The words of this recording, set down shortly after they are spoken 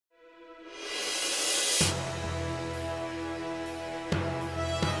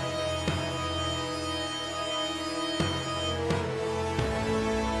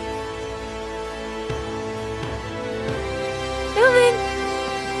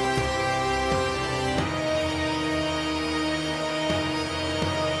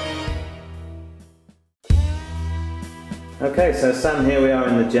Okay, so Sam, here we are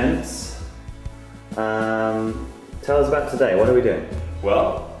in the Gents. Tell us about today, what are we doing?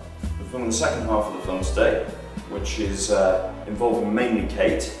 Well, we're filming the second half of the film today, which is involving mainly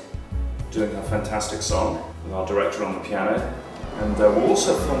Kate, doing her fantastic song, with our director on the piano. And we're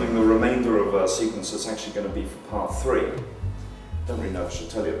also filming the remainder of a sequence that's actually going to be for part 3. Don't really know if I should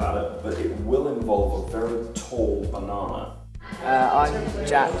tell you about it, but it will involve a very tall banana. I'm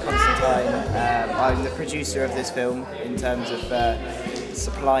Jack Constantine. I'm the producer of this film in terms of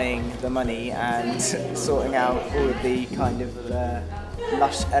supplying the money and sorting out all of the kind of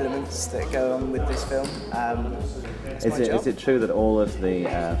lush elements that go on with this film. Is it true that all of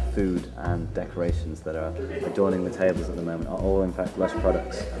the food and decorations that are adorning the tables at the moment are all in fact Lush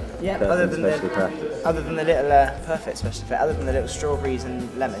products? Yeah, other than the little perfect special effect, other than the little strawberries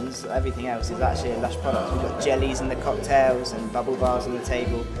and lemons, everything else is actually a Lush product. We've got jellies in the cocktails and bubble bars on the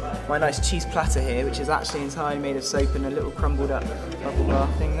table. My nice cheese platter here, which is actually entirely made of soap and a little crumbled up bubble bar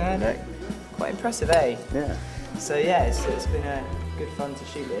thing there. Look, quite impressive, eh? Yeah. So yeah, it's been good fun to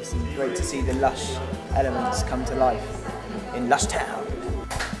shoot this and great to see the Lush elements come to life in Lush Town.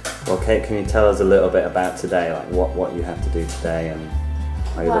 Well, Kate, can you tell us a little bit about today, like what you have to do today and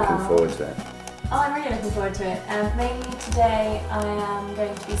how you're looking forward to it? Oh, I'm really looking forward to it. Mainly today I am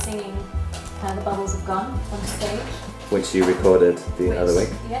going to be singing The Bubbles Have Gone on stage. Which you recorded the other week?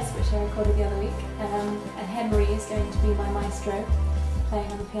 Yes, which I recorded the other week. And Henry is going to be my maestro,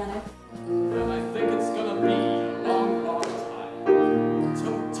 playing on the piano. And I think it's gonna be a long, long time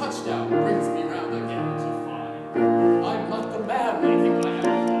until touchdown brings me round again to find I'm not the man they think I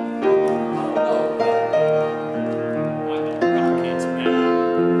am. Oh no, I'm a rocket man.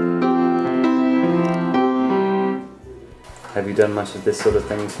 Have you done much of this sort of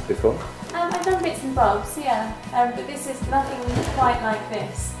thing before? I've done bits and bobs, yeah, but this is nothing quite like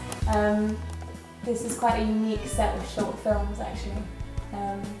this. This is quite a unique set of short films, actually.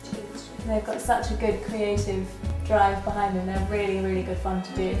 They've got such a good creative drive behind them. They're really, really good fun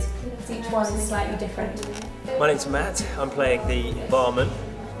to do. Each one is slightly different. My name's Matt. I'm playing the barman.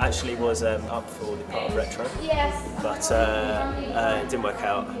 Actually was up for the part of retro, but it didn't work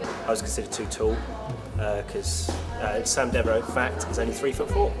out. I was considered too tall because Sam Devereux, in fact, is only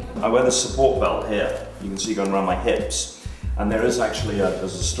 3'4". I wear the support belt here, you can see going around my hips, and there is actually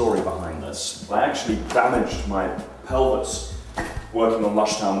there's a story behind this. I actually damaged my pelvis working on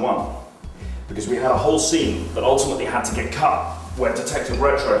Lush Town 1, because we had a whole scene that ultimately had to get cut where Detective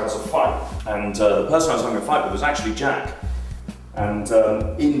Retro has a fight, and the person I was having a fight with was actually Jack, and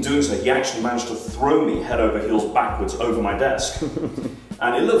in doing so he actually managed to throw me head over heels backwards over my desk.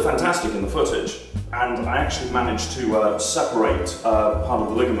 And it looked fantastic in the footage, and I actually managed to separate part of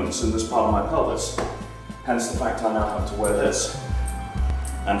the ligaments in this part of my pelvis, hence the fact I now have to wear this,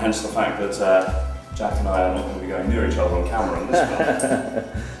 and hence the fact that Jack and I are not going to be going near each other on camera in this film.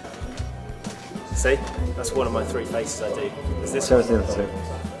 See? That's one of my 3 faces I do. Is this Show us the other two.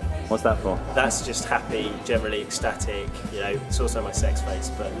 What's that for? That's just happy, generally ecstatic, you know, it's also my sex face,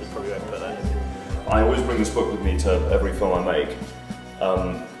 but you probably won't put that in. I always bring this book with me to every film I make,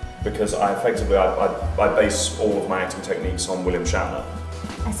 because I effectively I base all of my acting techniques on William Shatner.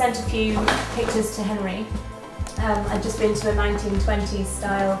 I sent a few pictures to Henry. I'd just been to a 1920s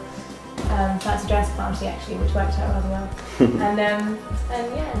style fancy dress party actually, which worked out rather well. and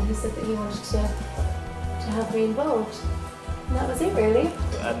yeah, he said that he wanted to have me involved. And that was it really.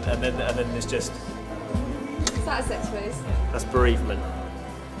 And then there's just... Is that a sex face? That's bereavement.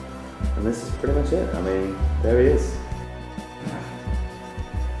 And this is pretty much it. I mean, there he is.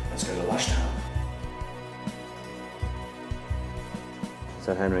 Let's go to Lush Town.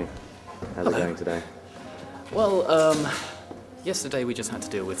 So Henry, how's it going today? Well, yesterday we just had to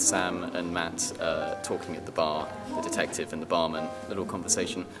deal with Sam and Matt talking at the bar, the detective and the barman, little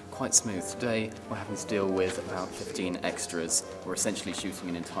conversation, quite smooth. Today we're having to deal with about 15 extras. We're essentially shooting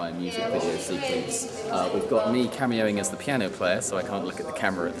an entire music video sequence. We've got me cameoing as the piano player, so I can't look at the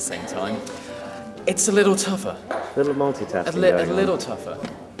camera at the same time. It's a little tougher. A little multitasking A little tougher.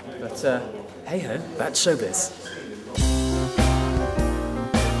 But hey-ho, that's showbiz.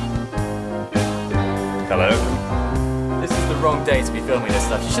 Hello. This is the wrong day to be filming this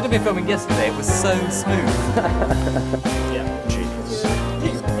stuff. You should have been filming yesterday, it was so smooth. Yeah, cheers.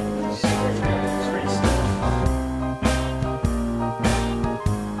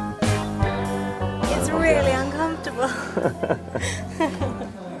 It's really uncomfortable.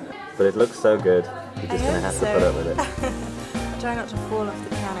 But it looks so good, you're just going to have to put up with it. I'll try not to fall off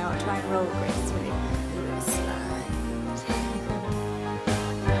the piano, I'll try and roll gracefully.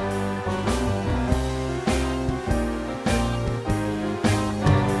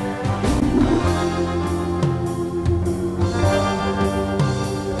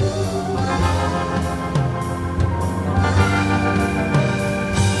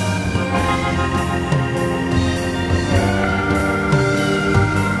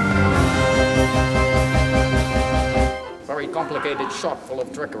 shot full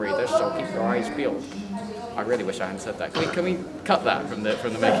of trickery. This shall keep your eyes peeled. I really wish I hadn't said that. Can we cut that from the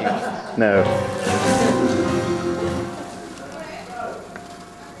making of? No.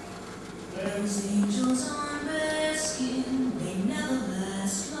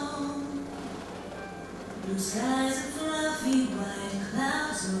 Blue skies and fluffy white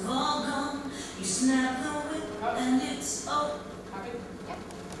clouds have all gone. You snap the whip and it's over.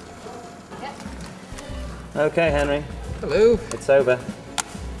 Okay, Henry. Hello. It's over.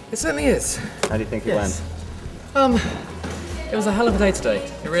 It certainly is. How do you think it went? It was a hell of a day today.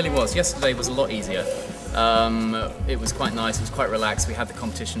 It really was. Yesterday was a lot easier. It was quite nice. It was quite relaxed. We had the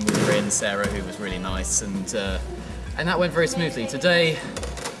competition with Rin, Sarah, who was really nice, and that went very smoothly. Today,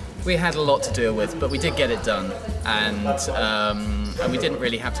 we had a lot to deal with, but we did get it done, and we didn't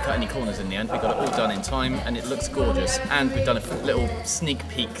really have to cut any corners in the end. We got it all done in time, and it looks gorgeous. And we've done a little sneak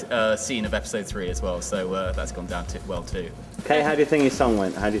peek scene of episode 3 as well, so that's gone down well too. Kay, how do you think your song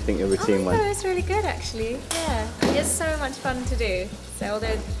went? How do you think your routine went? It was really good actually, yeah. It's so much fun to do. So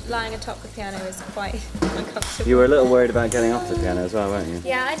although lying atop the piano is quite uncomfortable. You were a little worried about getting off the piano as well, weren't you?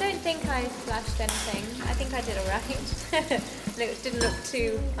 Yeah, I don't think I flashed anything. I think I did alright. It didn't look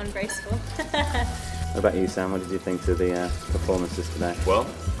too ungraceful. What about you, Sam? What did you think to the performances today? Well,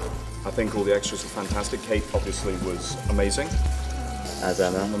 I think all the extras are fantastic. Kate obviously was amazing. As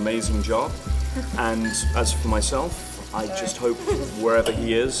Emma. An amazing job. And as for myself, I just hope wherever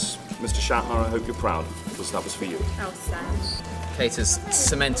he is, Mr. Shatner, I hope you're proud, because that was for you. Oh, Sam. Kate has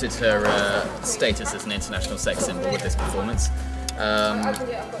cemented her status as an international sex symbol with this performance,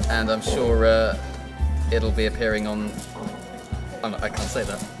 and I'm sure it'll be appearing on. I can't say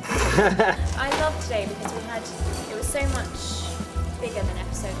that. I loved today because it was so much bigger than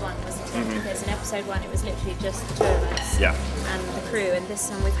episode 1, wasn't it? Because in episode 1 it was literally just the 2 of us and the crew, and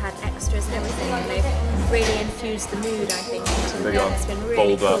this one we've had extras and everything, and they've really infused the mood, I think, into the film. It's been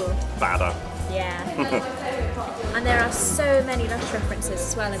really bolder, cool. badder. Yeah. And there are so many Lush references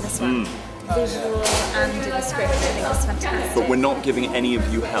as well in this one. Visual and in the script. I think it's fantastic. But we're not giving any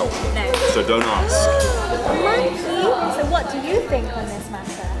of you help. No. So don't ask. Monkey! So what do you think on this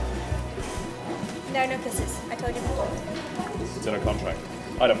matter? No kisses. I told you before. It's in a contract.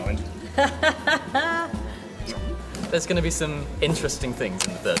 I don't mind. There's going to be some interesting things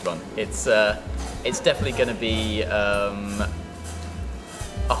in the third one. It's definitely going to be a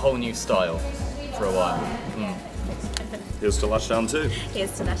whole new style for a while. Here's to Lush Town 2.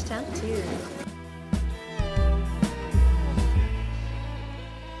 Here's to Lush Town 2.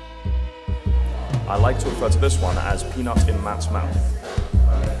 I like to refer to this one as peanut in Matt's mouth.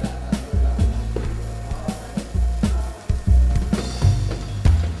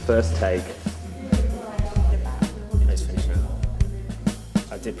 First take. Nice finish.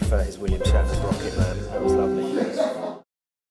 I did prefer his William Shatner's Rocket Man. That was lovely.